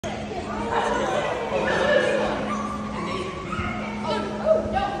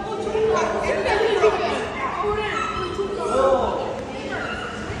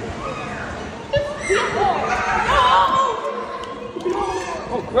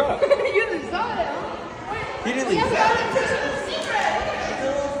Really?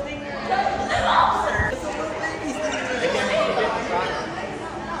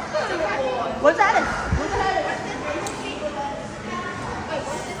 What's that?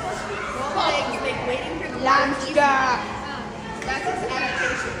 Lobster. That's its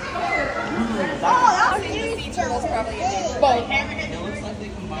adaptation. Oh, that's Sea turtles probably in there. both. It looks like they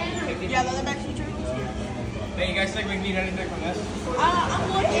combined chicken. Yeah, those are back sea turtles. Hey, you guys think we need anything from this?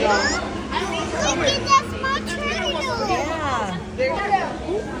 I'm looking. Look at that small turtle. Yeah.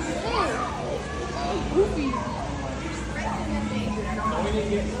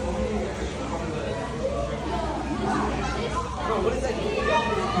 What is that?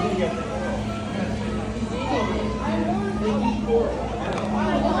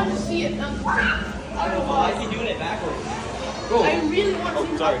 I want to see it. Why is he doing it backwards? Go. I really want to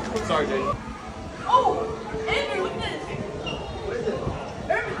see it. Sorry, Jay. Oh, Andrew, look at this. What is it?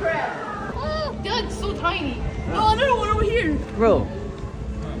 Hermit crab. They're like so tiny. No, another one over here. Bro.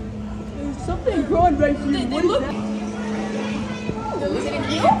 There's something growing right here. They look. They're looking at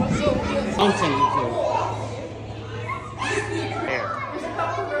you. Fountain, There's a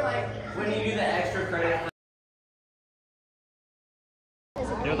couple where like. when you do the extra credit,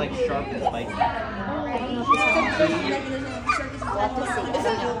 they're like sharp and spicy.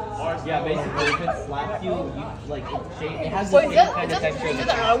 Yeah, basically, if it slaps you, like it has the same kind of texture. Is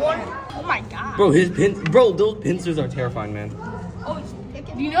that another one? Oh my god. Bro, those pincers are terrifying, man. Oh,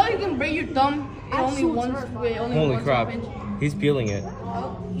 do you know you can break your thumb in only one way? Holy crap. He's peeling it.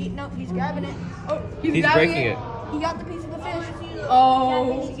 Oh, he's grabbing it. Oh, He's grabbing breaking it. He got the piece of the fish.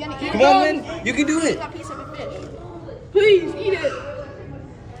 Oh. He's gonna eat Come it. on, man. You can do He it. got a piece of a fish. Please eat it.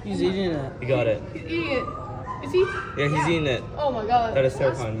 He's eating it. You got it. He's eating it. Is he? Yeah, he's eating it. Oh my god. That is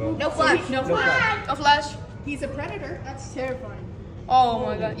terrifying, bro. No flash. No flash. No flash. He's a predator. That's terrifying. Oh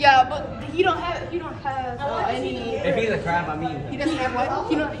my god. Yeah, but he don't have any. If he's a crab, I mean. He doesn't have what?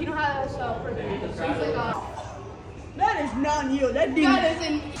 He don't have predators. So he's like That is non-you. That dude. that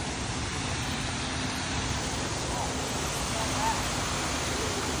isn't.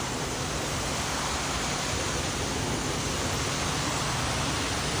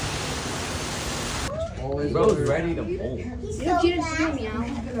 Bro's ready to bolt. Cat.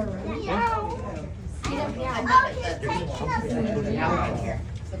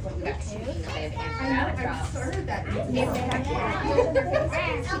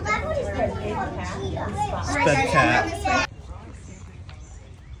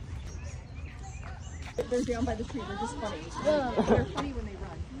 They're down by the tree. They're just funny. They're funny when they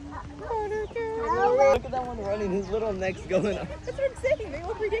run. Look at that one running. His little neck's going up. That's what I'm saying. They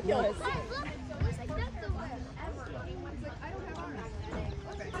look ridiculous.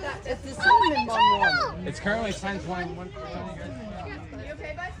 It's the cinnamon bun one. It's currently 10:21. You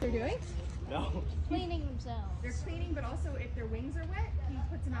okay, bud? They're doing? No. Cleaning themselves. They're cleaning, but also if their wings are wet, he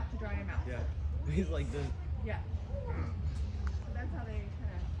puts them out to dry them out. Yeah. He's like this. Yeah. So that's how they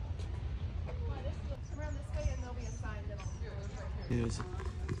kind of around this way, and there'll be a sign that'll.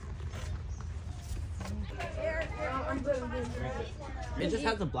 It just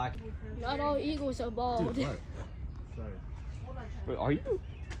has a black. Not all eagles are bald. Dude, what? Sorry. Wait, are you?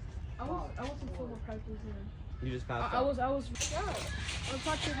 I wasn't full of practice. You just passed I out. was. I was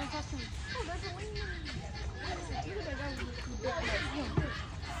watching the custom. Oh, there's a wing.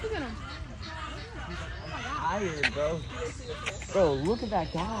 Look at him. Tired, bro. Bro, look at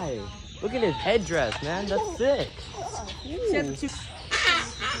that guy. Look at his headdress, man. That's sick.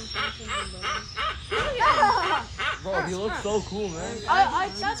 Bro, he looks so cool, man. I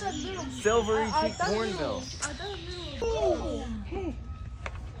thought that little. Silvery cheek hornbill. Oh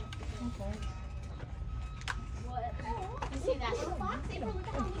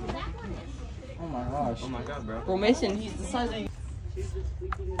my gosh. Oh my god, bro. Bro, Mason, he's the size of you.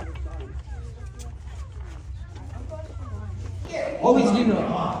 Oh, he's getting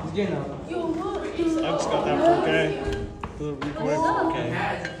up. He's getting up. I just got that 4K. The recording 4K.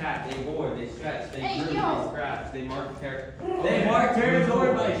 Cats attack, they roar, they stretch, they groove, they scratch, they mark territory. They mark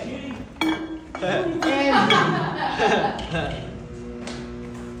territory by shooting.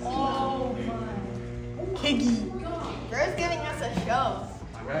 Kiggy. Bro's giving us a show.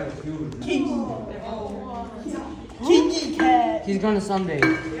 Kiggy cat. He's going to sunbathe.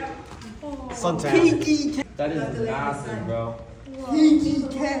 Suntan. Kiggy cat. That is massive, bro. Kiggy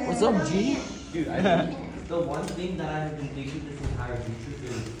cat. What's up, G? Dude, I think the one thing that I have been thinking this entire YouTube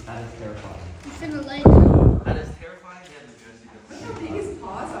is that is terrifying. He's gonna lay down. That is terrifying. Yeah, the Jersey How big his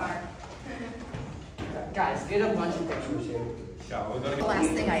paws are. Guys, get a bunch of pictures here. The last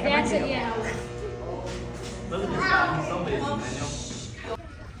thing I ever That's do. it, yeah. Look at this guy. Somebody's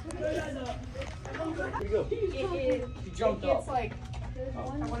in jumped It's up. like, I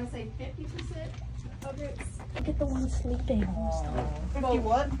want to say 50% of its. Look at the one sleeping. 50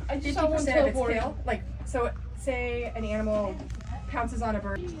 what? I just saw one 50% of its teleporting. tail. Like, so say an animal pounces on a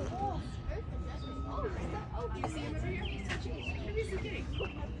bird. Oh, do you see him over here? He's touching me. Maybe he's getting.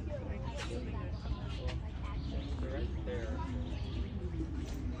 They're right there.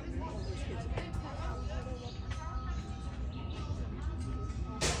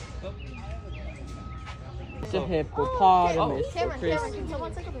 It's a hippopotamus. Cameron, can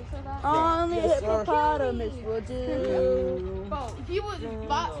someone take a picture of that? Only hippopotamus will do. Bro, he was. Do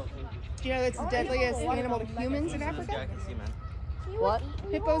you know that's the deadliest animal to humans in Africa? Yeah, I can see, man. What?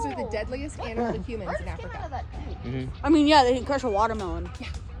 Hippos are the deadliest animal to humans in Africa. I mean, yeah, they can crush a watermelon.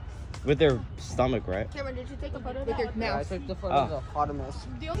 With their stomach, right? Cameron, did you take a photo of With that? their Yeah, I mouth. took the photo of the hippopotamus.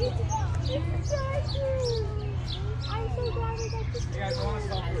 I'm so glad we got to see